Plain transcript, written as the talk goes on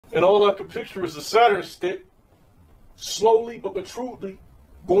And all I can picture is a Saturn stick, slowly but shrewdly,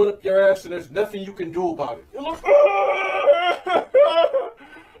 going up your ass, and there's nothing you can do about it. You're like,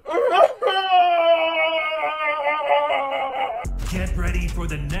 Get ready for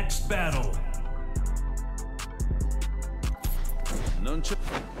the next battle.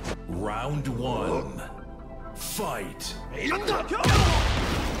 Round 1. Fight.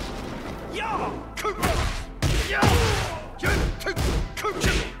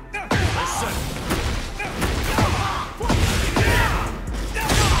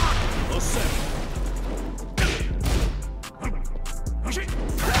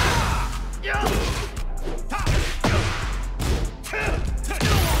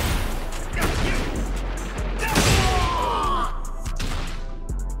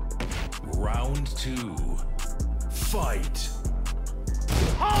 Round 2. Fight.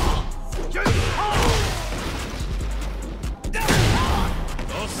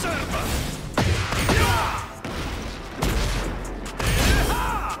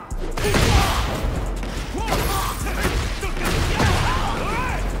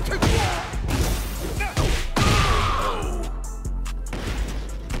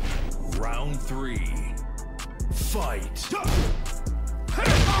 Round 3. Fight.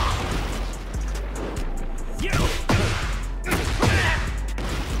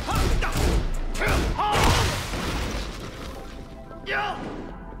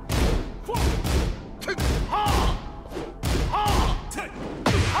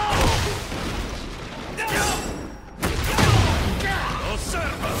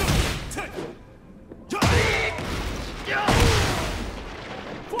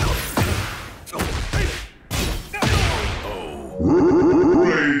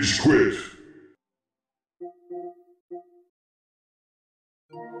 Rage quit.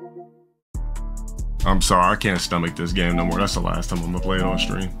 I'm sorry, I can't stomach this game no more. That's the last time I'm gonna play it on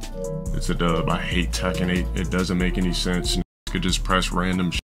stream. It's a dub. I hate Tekken8. It doesn't make any sense. You could just press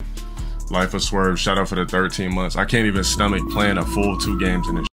random shit. Life of Swerve, shout out for the 13 months. I can't even stomach playing a full 2 games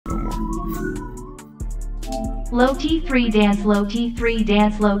in this shit no more. Low T3 dance, low T3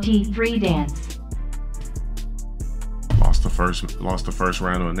 dance, low T3 dance. Lost the first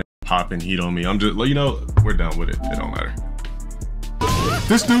round and they popping heat on me. I'm just, you know, we're done with it. It don't matter.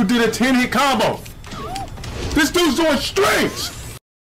 This dude did a 10-hit combo. This dude's doing strings.